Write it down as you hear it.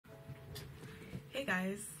Hey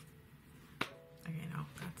guys. Okay, no,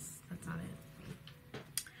 that's not it.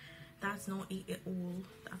 That's not it at all.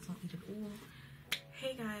 That's not it at all.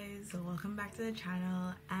 Hey guys, so welcome back to the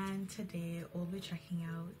channel, and today we'll be checking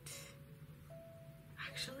out,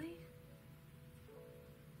 actually,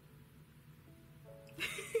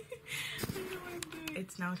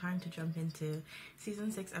 it's now time to jump into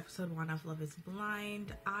season 6 episode 1 of Love is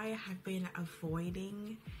Blind. I have been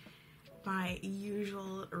avoiding my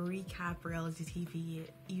usual recap reality TV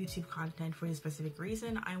YouTube content for a specific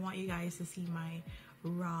reason. I want you guys to see my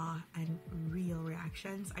raw and real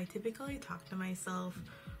reactions. I typically talk to myself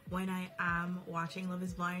when I am watching Love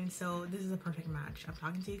is Blind, so this is a perfect match. I'm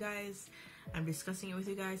talking to you guys, I'm discussing it with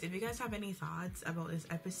you guys. If you guys have any thoughts about this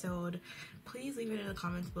episode, please leave it in the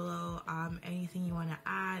comments below. Anything you want to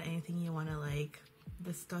add, anything you want to like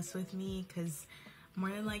discuss with me, because more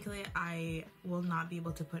than likely I will not be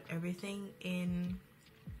able to put everything in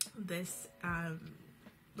this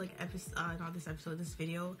this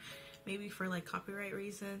video, maybe for like copyright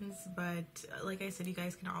reasons, but like I said, you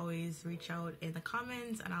guys can always reach out in the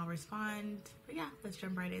comments and I'll respond. But yeah, let's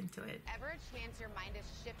jump right into it. Ever a chance your mind is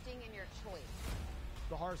shifting in your choice?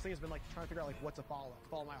 The hardest thing has been like trying to figure out like what to follow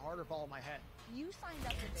my heart or follow my head. You signed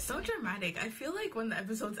up for this. So dramatic. I feel like when the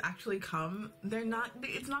episodes actually come,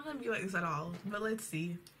 it's not gonna be like this at all, but let's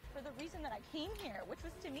see. For the reason that I came here, which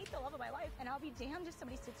was to meet the love of my life, and I'll be damned if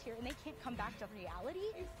somebody sits here and they can't come back to reality.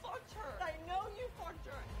 You fucked her. I know you fucked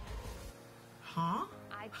her. Huh?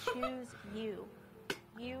 I choose you.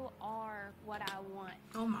 You are what I want.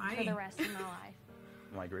 Oh my. For the rest of my life.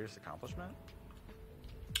 My greatest accomplishment?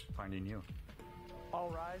 Finding you. All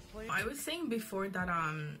rise, please. I was saying before that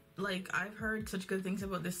like I've heard such good things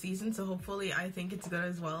about this season, so hopefully I think it's good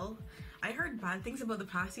as well. I heard bad things about the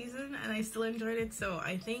past season and I still enjoyed it, so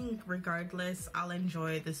I think regardless I'll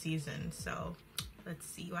enjoy the season. So let's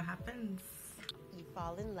see what happens. You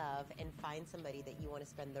fall in love and find somebody that you want to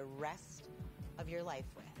spend the rest of your life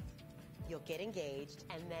with. You'll get engaged,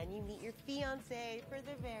 and then you meet your fiance for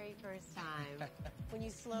the very first time when you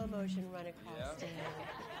slow motion run across town.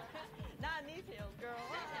 Not in these hills, girl.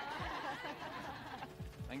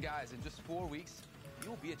 And guys, in just 4 weeks,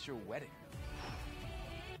 you'll be at your wedding.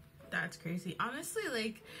 That's crazy. Honestly,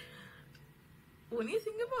 like, when you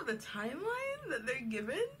think about the timeline that they're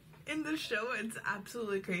given in the show, it's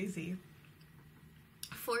absolutely crazy.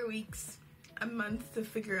 4 weeks. A month to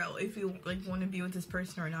figure out if you like want to be with this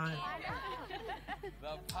person or not.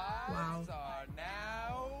 The pies are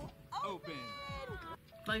now open.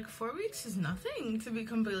 Like 4 weeks is nothing, to be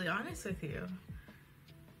completely honest with you.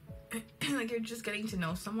 Like you're just getting to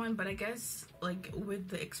know someone, but I guess like with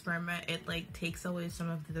the experiment it like takes away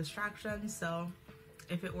some of the distractions, so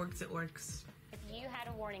if it works, it works. If you had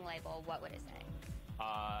a warning label, what would it say?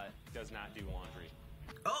 Does not do laundry.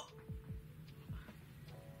 Oh!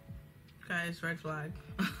 Guys, red flag.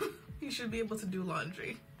 He should be able to do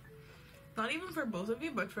laundry. Not even for both of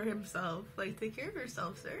you, but for himself. Like, take care of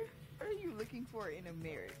yourself, sir. What are you looking for in a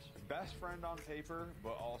marriage? Best friend on paper,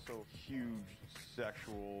 but also huge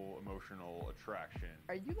sexual, emotional attraction.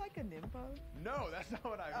 Are you like a nympho? No, that's not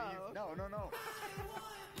what I mean. Oh. No.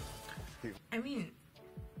 I mean,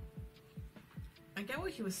 I get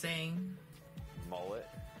what he was saying. Mullet.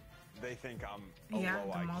 They think I'm a yeah,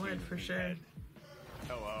 low the IQ mullet for sure. head.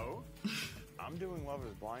 Hello? I'm doing Love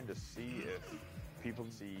is Blind to see if people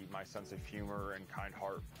see my sense of humor and kind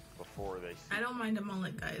heart before they see. I don't mind a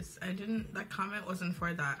mullet, guys. That comment wasn't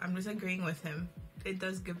for that. I'm just agreeing with him. It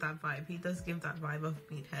does give that vibe. He does give that vibe of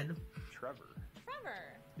meathead. Trevor.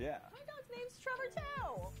 Trevor? Yeah. My dog's name's Trevor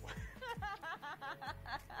too.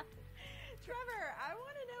 Trevor, I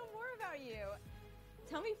want to know more about you.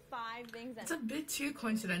 Tell me 5 things that... It's a bit too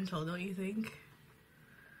coincidental, don't you think?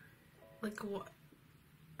 Like, what?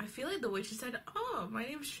 I feel like the way she said, oh,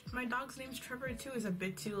 my dog's name's Trevor too, is a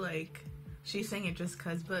bit too like, she's saying it just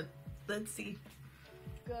cuz, but let's see.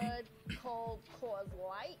 Good, cold, Coors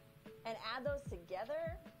Light, and add those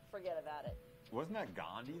together, forget about it. Wasn't that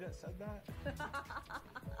Gandhi that said that?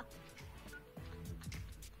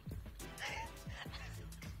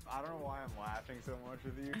 I don't know why I'm laughing so much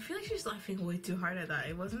with you. I feel like she's laughing way too hard at that.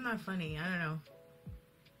 It wasn't that funny. I don't know.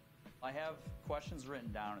 I have questions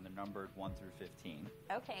written down and they're numbered 1 through 15.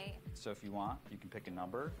 Okay. So if you want, you can pick a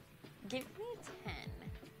number. Give me 10.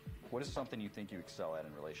 What is something you think you excel at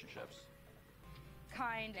in relationships?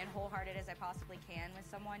 Kind and wholehearted as I possibly can with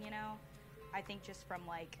someone, you know? I think just from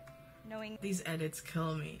like knowing these edits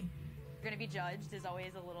kill me. You're gonna be judged is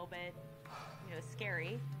always a little bit, you know,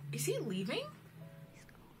 scary. Is he leaving? He's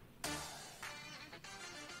gone.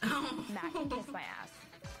 Oh. Matt can kiss my ass.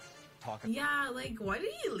 Yeah, like, why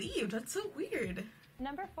did he leave? That's so weird.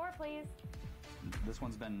 Number 4, please. This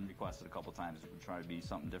one's been requested a couple times. We're trying to be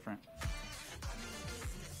something different.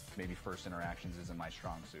 Maybe first interactions isn't my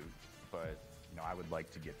strong suit, but I would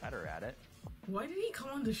like to get better at it. Why did he come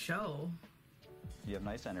on the show? You have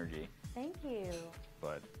nice energy. Thank you.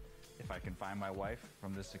 But if I can find my wife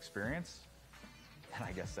from this experience, then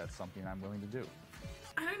I guess that's something I'm willing to do.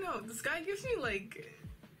 I don't know. This guy gives me like,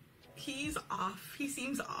 he's off. He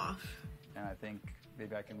seems off. And I think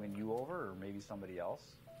maybe I can win you over, or maybe somebody else.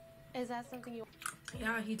 Is that something you...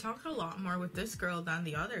 Yeah, he talked a lot more with this girl than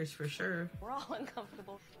the others, for sure. We're all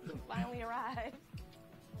uncomfortable. We finally arrived.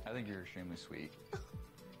 I think you're extremely sweet.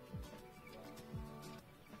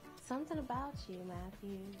 Something about you,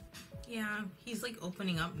 Matthew. Yeah, he's like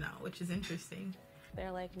opening up now, which is interesting.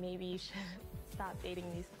 They're like, maybe you should stop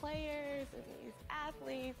dating these players and these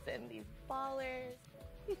athletes and these ballers.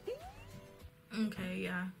 Okay,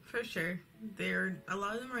 yeah, for sure. A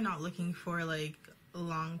lot of them are not looking for like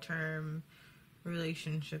long-term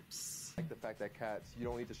relationships. Like the fact that cats, you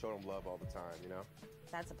don't need to show them love all the time,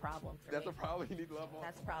 That's a problem for That's me. a problem. You need love all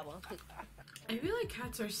That's a problem. I feel like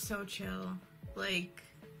cats are so chill. Like,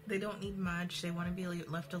 they don't need much. They want to be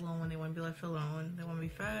left alone. They want to be left alone. They want to be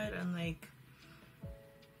fed, and like,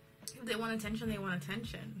 if they want attention, they want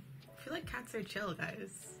attention. I feel like cats are chill,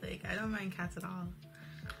 guys. Like, I don't mind cats at all.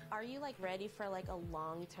 Are you like ready for like a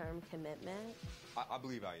long-term commitment? I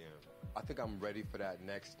believe I am. I think I'm ready for that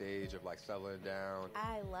next stage of like settling down.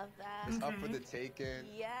 I love that. It's up for the taking.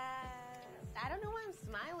 Yes. I don't know why I'm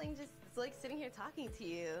smiling, just like sitting here talking to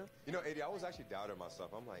you. AD, I was actually doubting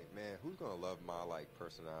myself. I'm like, man, who's gonna love my like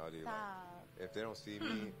personality? Stop. Like, if they don't see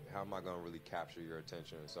me, how am I gonna really capture your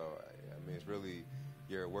attention? So, I mean, it's really,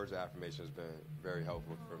 your words of affirmation has been very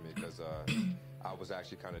helpful for me because I was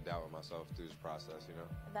actually kind of doubting myself through this process,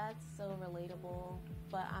 That's so relatable,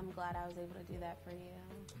 but I'm glad I was able to do that for you.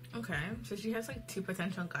 Okay, so she has like 2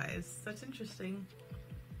 potential guys. That's interesting.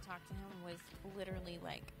 Talk to him was literally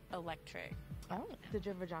like electric. Oh, did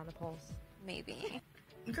your vagina pulse? Maybe.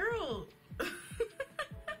 Girl!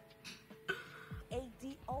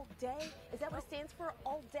 AD all day? Is that what it stands for,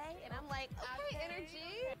 all day? And I'm like, okay,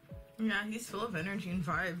 energy. Yeah, he's full of energy and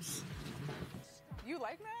vibes. You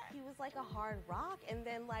like that? He was like a hard rock, and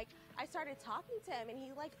then like I started talking to him, and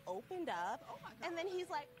he like opened up, and then he's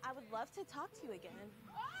like, I would love to talk to you again.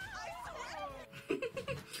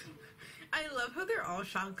 I love how they're all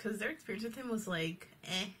shocked because their experience with him was like,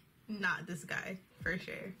 not this guy, for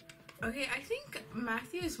sure. Okay, I think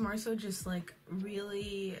Matthew is more so just like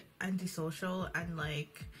really antisocial, and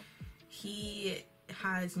like he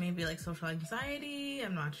has maybe like social anxiety,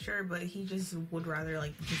 I'm not sure, but he just would rather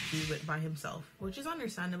like just be by himself, which is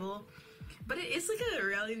understandable. But it is like a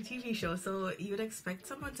reality TV show, so you would expect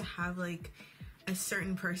someone to have like a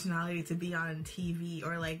certain personality to be on TV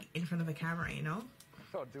or like in front of a camera,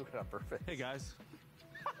 Don't do it on purpose. Hey guys.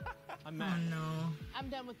 I'm Oh Matt. no. I'm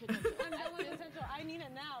done with potential. I'm done with potential. I need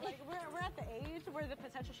it now. Like, we're at the age where the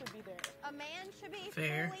potential should be there. A man should be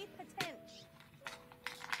Fair. fully potential.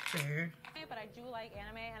 Fair. But I do like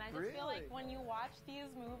anime, and I just feel like when you watch these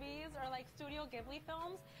movies or like Studio Ghibli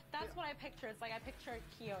films, that's what I picture. It's like I picture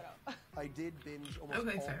Kyoto. I did binge almost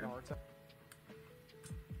all fair. Naruto.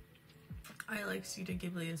 I like Studio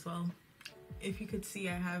Ghibli as well. If you could see,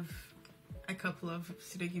 I have a couple of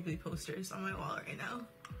Studio Ghibli posters on my wall right now.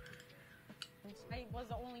 I was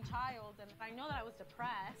the only child, and I know that I was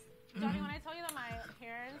depressed. Johnny, when I tell you that my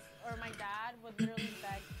parents or my dad would literally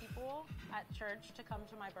beg people at church to come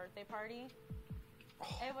to my birthday party,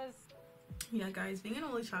 it was... Yeah, guys, being an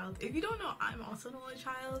only child. If you don't know, I'm also an only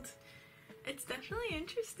child. It's definitely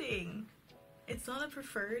interesting. It's not a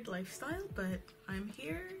preferred lifestyle, but I'm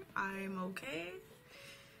here. I'm okay.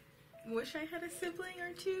 Wish I had a sibling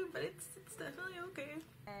or two, but it's definitely okay.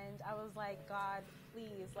 And I was like, God,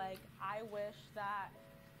 please, like, I wish that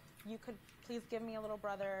you could please give me a little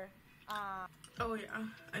brother. Oh yeah,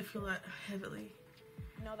 I feel that heavily.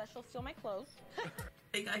 Know that she'll steal my clothes.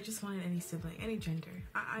 Like, I just wanted any sibling, any gender.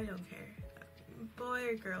 I don't care. Boy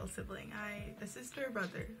or girl sibling. A sister or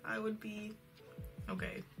brother. I would be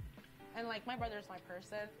okay. And like, my brother's my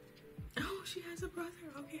person. Oh, she has a brother.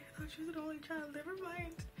 Okay, I thought she was an only child. Never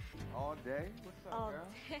mind. All day? What's up, All girl?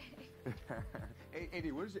 day. Hey,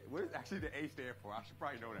 AD, what is actually the A stand for? I should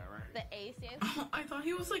probably know that, right? The A stands. Oh, I thought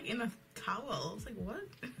he was like in a towel. I was like, what?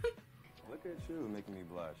 Look at you, making me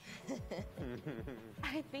blush.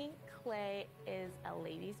 I think Clay is a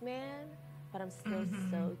ladies' man, but I'm still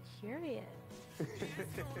so curious.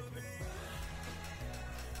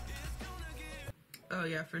 Oh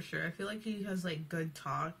yeah, for sure. I feel like he has like good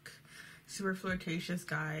talk. Super flirtatious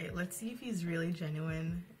guy. Let's see if he's really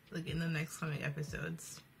genuine, like in the next coming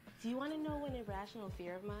episodes. Do you want to know an irrational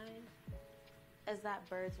fear of mine? is that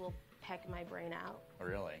birds will peck my brain out.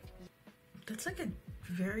 Really? That's like a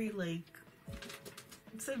very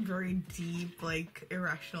it's a very deep, like,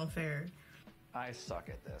 irrational fear. I suck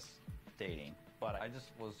at this, dating. But I just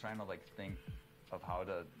was trying to, like, think of how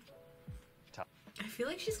to tell. I feel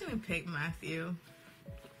like she's gonna pick Matthew.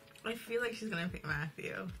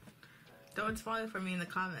 Don't spoil it for me in the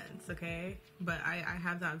comments, okay? But I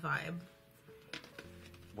have that vibe.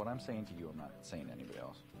 What I'm saying to you, I'm not saying to anybody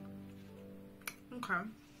else. Okay.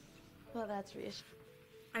 Well, that's reassuring.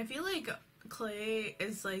 I feel like Clay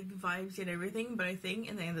is like vibes and everything, but I think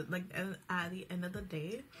in the end, at the end of the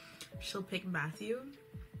day, she'll pick Matthew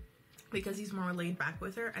because he's more laid back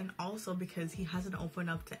with her, and also because he hasn't opened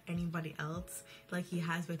up to anybody else like he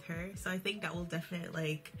has with her. So I think that will definitely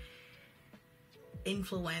like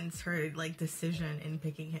influence her like decision in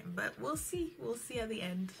picking him. But we'll see. We'll see at the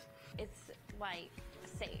end. It's like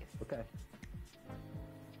safe. Okay.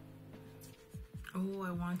 Oh,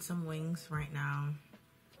 I want some wings right now.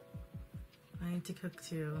 I need to cook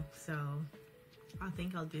too, so I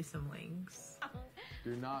think I'll do some wings.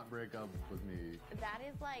 Do not break up with me. That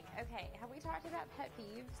is like, okay, have we talked about pet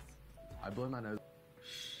peeves? I blow my nose.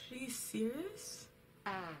 She's serious?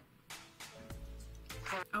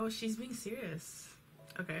 Oh, she's being serious.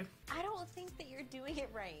 Okay. I don't think that you're doing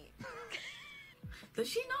it right. Does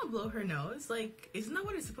she not blow her nose? Like, isn't that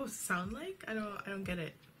what it's supposed to sound like? I don't get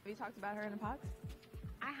it. Have you talked about her in a box?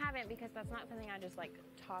 I haven't, because that's not something I just like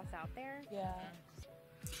toss out there. Yeah.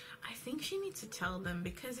 I think she needs to tell them,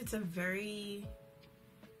 because it's like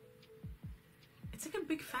a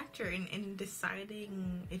big factor in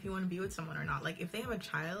deciding if you want to be with someone or not. Like, if they have a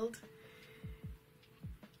child,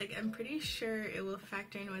 like, I'm pretty sure it will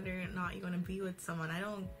factor in whether or not you want to be with someone.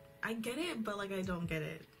 I get it, but like, I don't get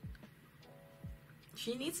it.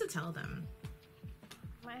 She needs to tell them.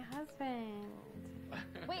 My husband.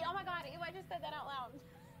 Wait, oh my god, ew, I just said that out loud.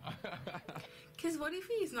 Because what if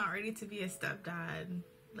he's not ready to be a stepdad?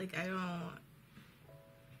 Like, I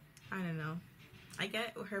don't know. I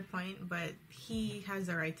get her point, but he has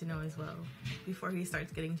the right to know as well before he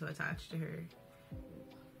starts getting too attached to her.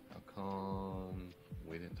 How come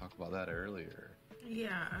we didn't talk about that earlier?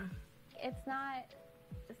 Yeah. It's not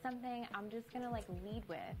something I'm just gonna like lead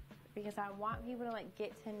with, because I want people to like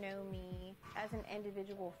get to know me as an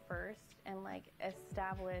individual first and like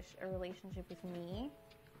establish a relationship with me,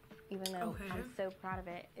 even though I'm so proud of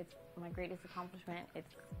it. It's my greatest accomplishment.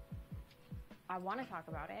 I want to talk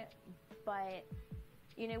about it, but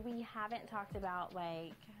you know, we haven't talked about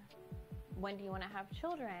like, when do you want to have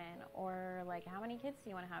children, or like, how many kids do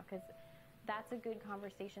you want to have? Because that's a good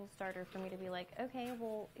conversation starter for me to be like, okay,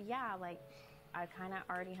 well, yeah, like, I kind of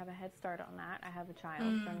already have a head start on that. I have a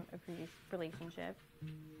child from a previous relationship. I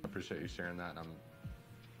appreciate you sharing that, and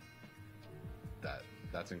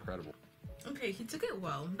that's incredible. Okay, he took it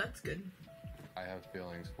well. That's good. I have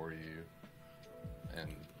feelings for you,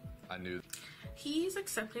 and I knew. He's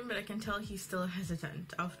accepting, but I can tell he's still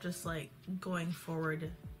hesitant of just like going forward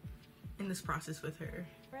in this process with her.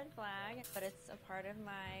 Red flag, but it's a part of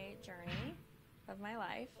my journey of my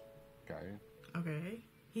life. Okay.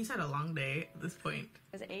 He's had a long day at this point.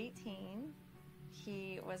 I was 18.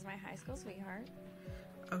 He was my high school sweetheart.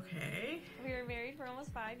 Okay. We were married for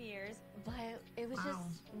almost 5 years, but it was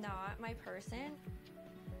just not my person.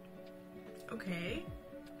 Okay.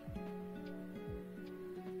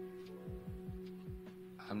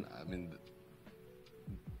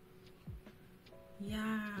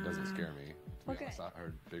 Yeah. It doesn't scare me. To be Okay. honest, I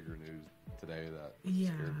heard bigger news today that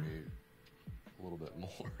Yeah. scared me a little bit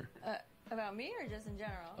more. About me or just in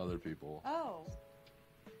general? Other people. Oh.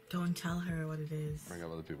 Don't tell her what it is. Bring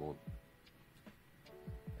up other people.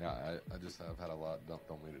 Yeah, I just have had a lot dumped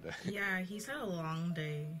on me today. Yeah, he's had a long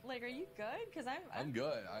day. Like, are you good? Because I'm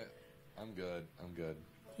good. I'm good. I'm good.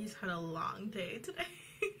 He's had a long day today.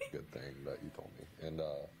 Good thing that you told me. And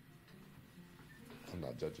I'm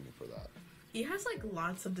not judging you for that. He has like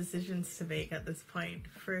lots of decisions to make at this point,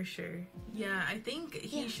 for sure. Yeah, I think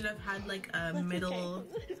he should have had like a middle,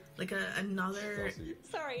 like another.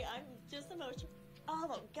 Sorry, I'm just emotional.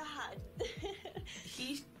 Oh God.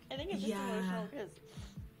 I think it's just Yeah. emotional because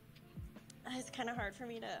it's kind of hard for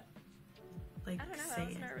me to. Like, I don't know. say I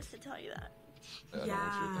was it. nervous to tell you that.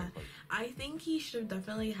 Yeah, I think he should have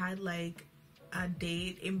definitely had like a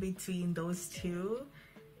date in between those two.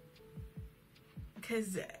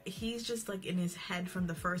 Because he's just like in his head from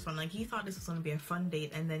the first one. Like, he thought this was going to be a fun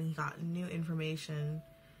date, and then he got new information.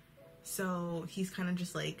 So he's kind of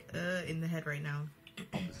just like in the head right now.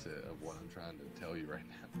 Opposite of what I'm trying to tell you right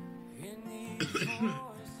now.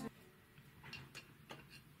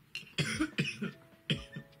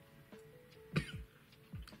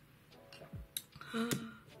 Oh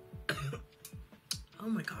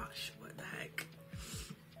my gosh, what the heck?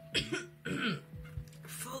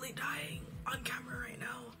 Fully dying on camera right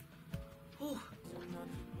now. Oh.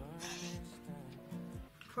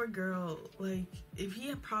 Poor girl. Like, if he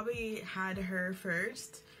had probably had her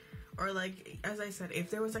first, or like, as I said, if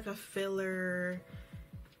there was like a filler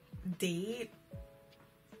date,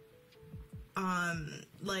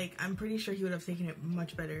 like, I'm pretty sure he would have taken it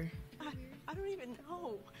much better. I don't even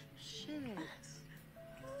know. Shit.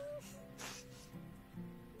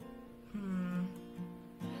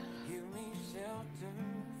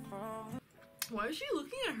 Why is she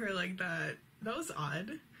looking at her like that? That was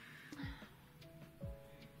odd.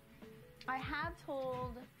 I have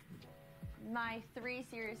told my 3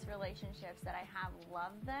 serious relationships that I have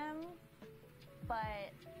loved them,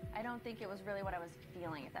 but I don't think it was really what I was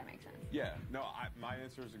feeling, if that makes sense. Yeah, no, my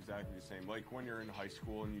answer is exactly the same. Like, when you're in high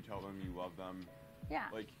school and you tell them you love them, yeah,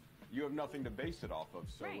 like, you have nothing to base it off of.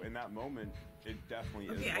 So right. In that moment, it definitely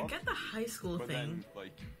is Okay, I love. get the high school but thing. Then,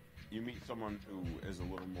 like, you meet someone who is a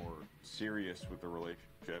little more serious with the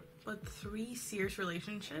relationship. But 3 serious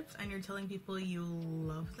relationships and you're telling people you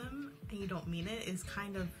love them and you don't mean it is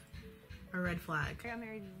kind of a red flag. I got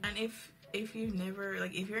married. And if you've never,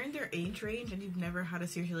 like, if you're in their age range and you've never had a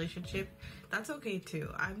serious relationship, that's okay too.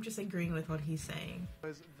 I'm just agreeing with what he's saying. It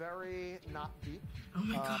was very not deep. Oh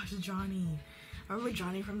my gosh, Johnny. I remember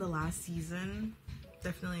Johnny from the last season.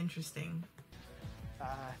 Definitely interesting.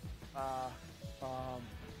 Fuck,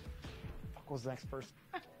 what was the next person?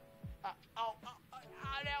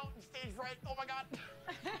 Now, stage right. Oh my god.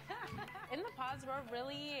 In the pods, we're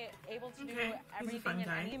really able to do Okay, he's a everything, fun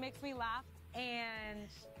guy. and he makes me laugh, and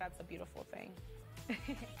that's a beautiful thing.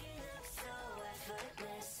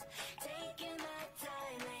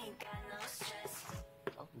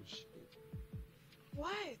 Oh shit.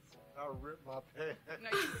 What? I ripped my pants.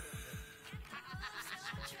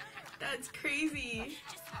 That's crazy.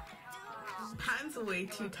 Pants way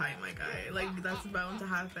too tight, my guy. Like, that's bound to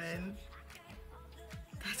happen.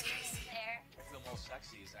 That's crazy. I feel most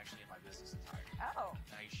sexy is actually in my business attire. Oh.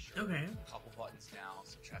 Nice shirt, Okay. a couple buttons down,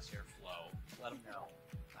 some chest hair flow. Let them know.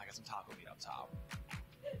 I got some taco meat up top.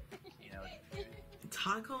 You know.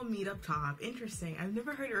 Taco meat up top. Interesting. I've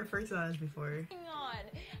never heard it referred to that as before. Hang on.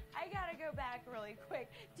 I gotta go back really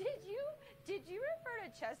quick. Did you refer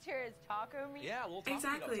to chest hair as taco meat? Yeah, we'll taco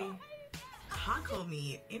Exactly. meat up top. Taco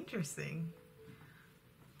meat. Interesting.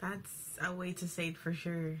 That's a way to say it for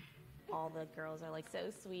sure. All the girls are like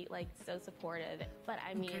so sweet, like so supportive. But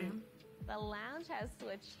I mean, Okay. the lounge has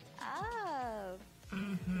switched up.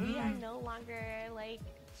 Mm-hmm. We are no longer like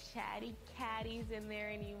chatty catties in there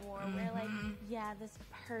anymore. We're like, yeah, this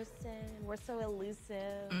person, we're so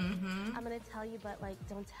elusive. Mm-hmm. I'm gonna tell you, but like,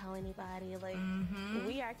 don't tell anybody. Like,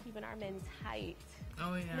 we are keeping our men tight.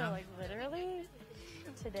 Oh, yeah. No, like literally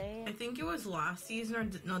today. I think it was last season, or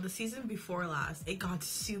no, the season before last. It got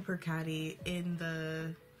super catty in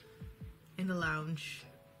the lounge.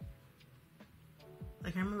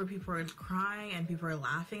 Like, I remember people were crying and people were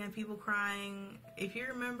laughing at people crying. If you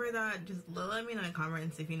remember that, just let me know in the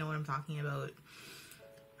comments if you know what I'm talking about.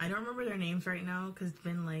 I don't remember their names right now because it's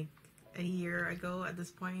been like a year ago at this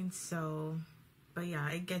point. So, but yeah,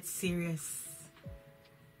 it gets serious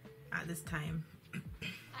at this time.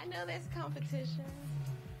 I know there's competition.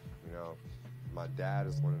 You know, my dad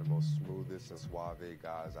is one of the most smoothest and suave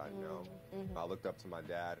guys I know. I looked up to my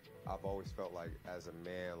dad. I've always felt like, as a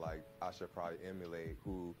man, like, I should probably emulate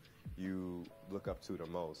who you look up to the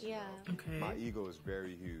most. Yeah. Okay. My ego is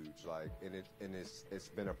very huge, like, and it's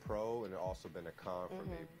been a pro and it also been a con for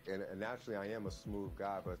me. And naturally, I am a smooth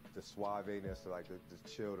guy, but the suaveness, like the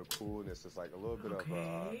chill, the coolness, is like a little bit of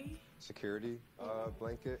a security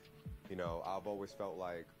blanket. You know, I've always felt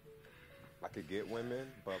like I could get women,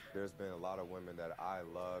 but there's been a lot of women that I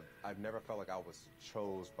love. I've never felt like I was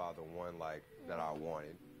chose by the one like that I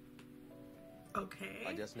wanted. Okay.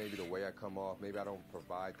 I guess maybe the way I come off, maybe I don't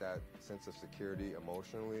provide that sense of security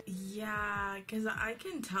emotionally. Yeah, because I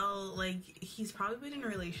can tell, like, he's probably been in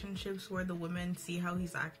relationships where the women see how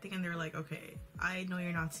he's acting and they're like, okay, I know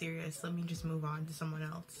you're not serious. Let me just move on to someone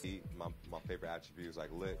else. My favorite attributes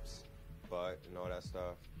like lips, butt, and all that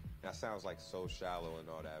stuff. That sounds like so shallow and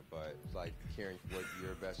all that, but like hearing what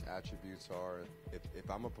your best attributes are. If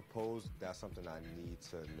I'm gonna propose, that's something I need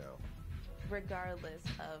to know. Regardless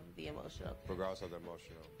of the emotional. Regardless of the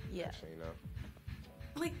emotional. Yeah. Connection, you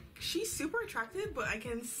know? Like, she's super attractive, but I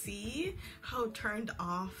can see how turned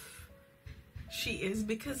off she is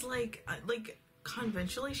because, like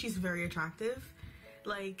conventionally, she's very attractive.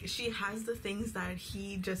 Like, she has the things that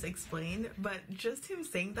he just explained, but just him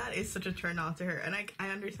saying that is such a turn on to her, and I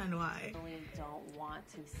understand why. I really don't want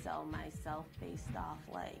to sell myself based off,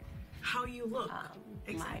 like, how you look.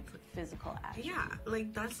 Exactly. My physical action. Yeah,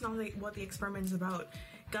 like, that's not like what the experiment is about.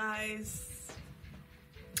 Guys,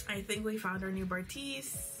 I think we found our new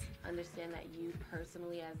Bartiz. Understand that you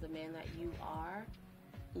personally, as the man that you are,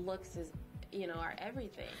 looks is, you know, are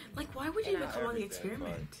everything. Like, why would you even come on the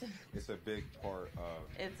experiment? It's a big part of...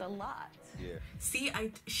 It's a lot. Yeah. See,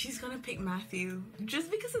 she's gonna pick Matthew.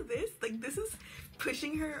 Just because of this? Like, this is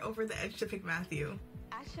pushing her over the edge to pick Matthew.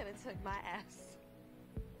 I should have took my ass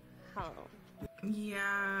home.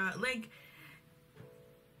 Yeah, like,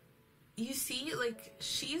 you see, like,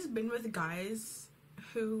 she's been with guys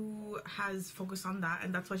who has focused on that,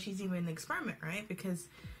 and that's why she's even in the experiment, right? Because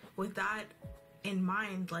with that in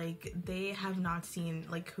mind, like, they have not seen,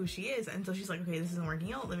 like, who she is, and so she's like, okay, this isn't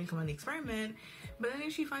working out, let me come on the experiment. But then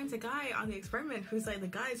if she finds a guy on the experiment who's like the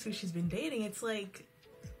guys who she's been dating, it's like,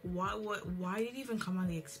 why did he even come on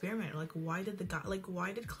the experiment? Like, why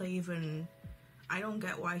did Clay even... I don't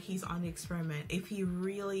get why he's on the experiment if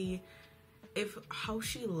how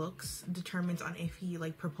she looks determines on if he,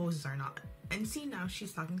 like, proposes or not. And see, now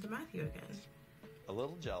she's talking to Matthew again. A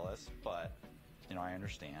little jealous, but, you know, I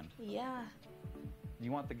understand. Yeah.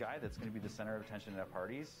 You want the guy that's going to be the center of attention at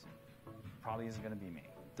parties? Probably isn't going to be me.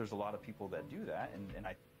 There's a lot of people that do that, and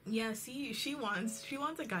I... Yeah, see, she wants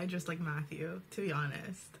a guy just like Matthew, to be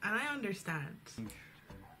honest. And I understand.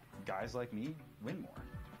 Guys like me win more.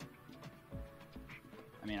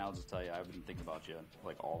 I mean, I'll just tell you, I've been thinking about you,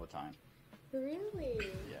 like, all the time.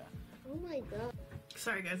 Really? Yeah. Oh my god.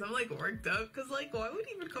 Sorry guys, I'm like worked up, because like, why would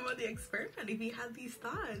he even come on the experiment if he had these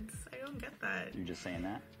thoughts? I don't get that. You're just saying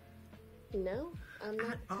that? No, I'm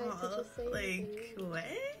not the type to just say like, anything. What?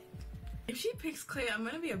 If she picks Clay, I'm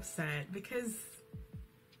gonna be upset, because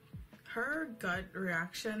her gut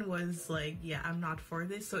reaction was like, yeah, I'm not for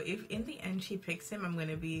this. So if in the end she picks him, I'm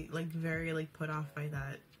gonna be like very like put off by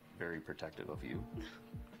that. Very protective of you.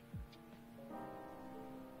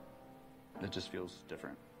 It just feels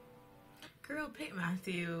different. Girl, pick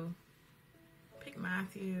Matthew. Pick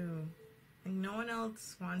Matthew. Like, no one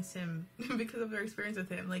else wants him because of their experience with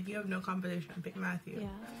him. Like, you have no competition. Pick Matthew. Yeah.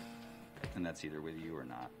 And that's either with you or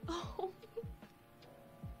not. Oh.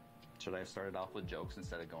 Should I have started off with jokes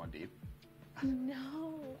instead of going deep?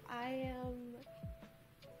 No,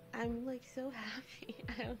 I'm like so happy.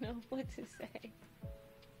 I don't know what to say.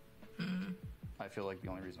 I feel like the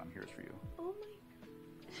only reason I'm here is for you. Oh my god.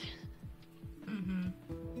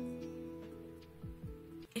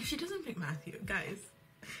 If she doesn't pick Matthew, guys,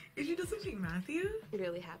 if she doesn't pick Matthew, I'm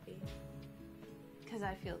really happy. Because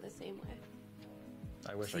I feel the same way.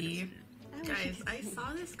 I wish I could see you. Guys, I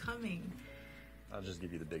saw this coming. I'll just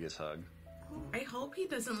give you the biggest hug. I hope he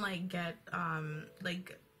doesn't like get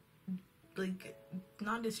like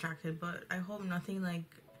not distracted, but I hope nothing like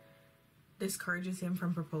discourages him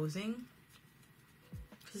from proposing.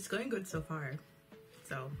 Cause it's going good so far.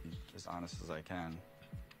 So as honest as I can.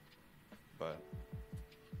 But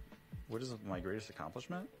what is my greatest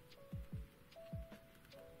accomplishment?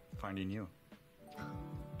 Finding you.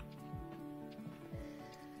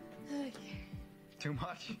 Okay. Too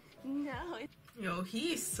much? No. Yo,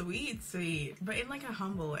 he's sweet, but in like a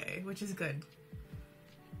humble way, which is good.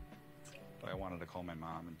 I wanted to call my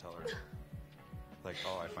mom and tell her, like,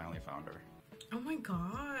 oh, I finally found her. Oh my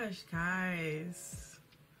gosh, guys.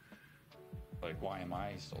 Like, why am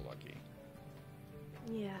I so lucky?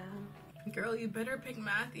 Yeah. Girl, you better pick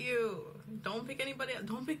Matthew. Don't pick anybody else.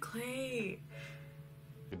 Don't pick Clay.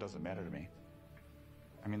 It doesn't matter to me.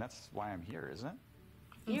 I mean, that's why I'm here, isn't it?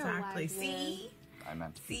 Exactly. See? I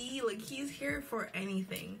meant. See, like, he's here for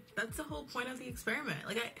anything. That's the whole point of the experiment.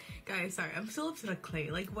 Like, guys, sorry, I'm still upset at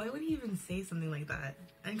Clay. Like, why would he even say something like that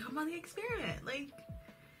and come on the experiment? Like,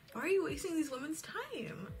 why are you wasting these women's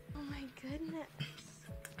time? Oh my goodness.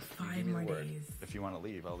 5 more days. If you want to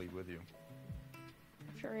leave, I'll leave with you.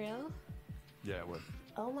 For real? Yeah, I would.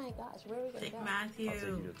 Oh my gosh, where are we gonna Take go? Matthew. I'll take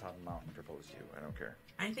you to the top of the mountain and propose to you. I don't care.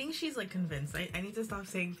 I think she's like convinced. I need to stop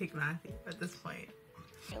saying take Matthew at this point.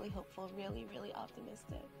 Really hopeful, really, really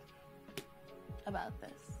optimistic about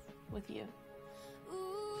this with you.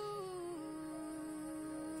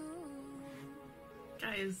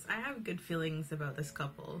 Guys, I have good feelings about this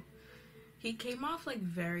couple. He came off like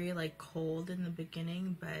very like cold in the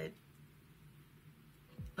beginning, but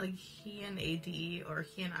like he and AD or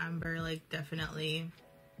he and Amber like definitely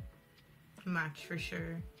match for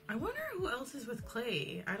sure. I wonder who else is with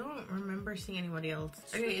Clay. I don't remember seeing anybody else.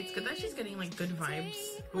 Okay, it's good that she's getting like good vibes.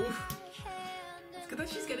 Oof. It's good that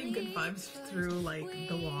she's getting good vibes through like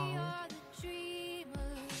the wall.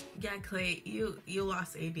 Yeah, Clay, you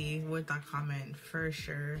lost AD with that comment for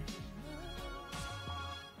sure.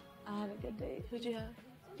 I had a good date. Who'd you have?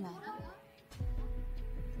 Matthew.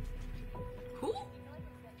 Who?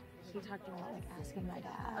 He talked about like asking my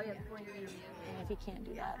dad. And if he can't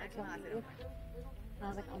do that, like he'll leave. And I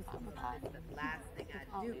was like, I'm fine with that. The last thing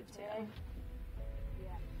I'll leave too.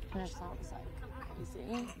 And I just thought it was like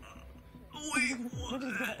crazy. Wait, what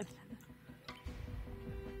is that?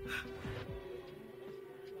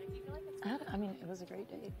 I mean, it was a great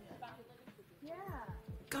date. Yeah.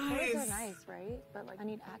 Guys. Words are nice, right? But like, I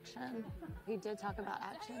need action. He did talk about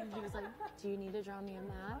action. He was like, do you need to draw me a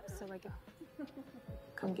map so like,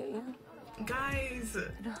 come get you? Guys.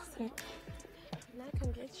 And I was like, Not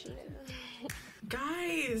come get you.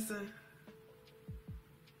 Guys.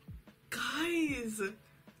 Guys.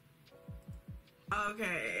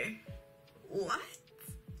 Okay. What?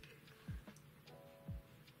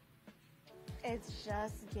 It's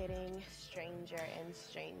just getting stranger and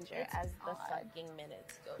stranger as the fucking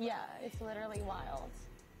minutes go by. yeah, it's literally wild.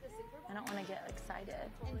 I don't want to get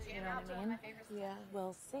excited. You know what I mean? Yeah,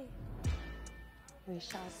 we'll see. We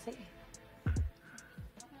shall see.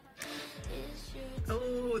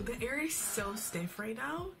 Oh, the air is so stiff right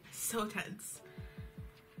now. So tense.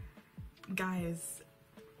 Guys.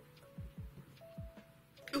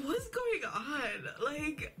 What's going on?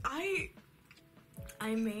 Like, I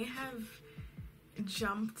may have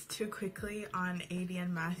jumped too quickly on AD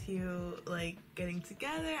and Matthew like getting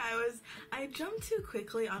together. I jumped too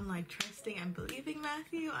quickly on like trusting and believing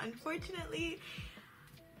Matthew. Unfortunately,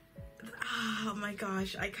 oh my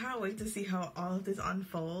gosh, I can't wait to see how all of this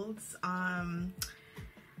unfolds. Let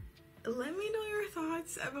me know your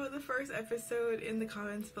thoughts about the first episode in the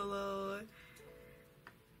comments below.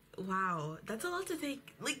 Wow, that's a lot to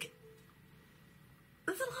take. Like,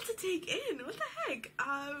 that's a lot to take in. What the heck?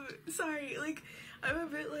 Sorry, like, I'm a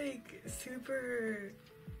bit, like, super,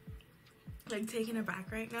 like, taken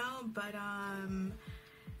aback right now, but,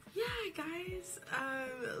 yeah, guys,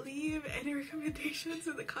 leave any recommendations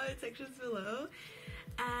in the comment sections below,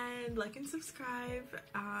 and like and subscribe.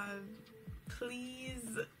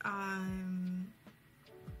 Please,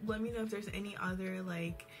 let me know if there's any other,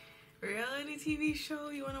 like, reality TV show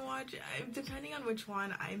you want to watch. Depending on which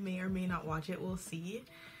one, I may or may not watch it. We'll see.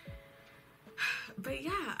 But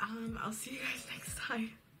yeah, I'll see you guys next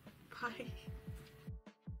time. Bye.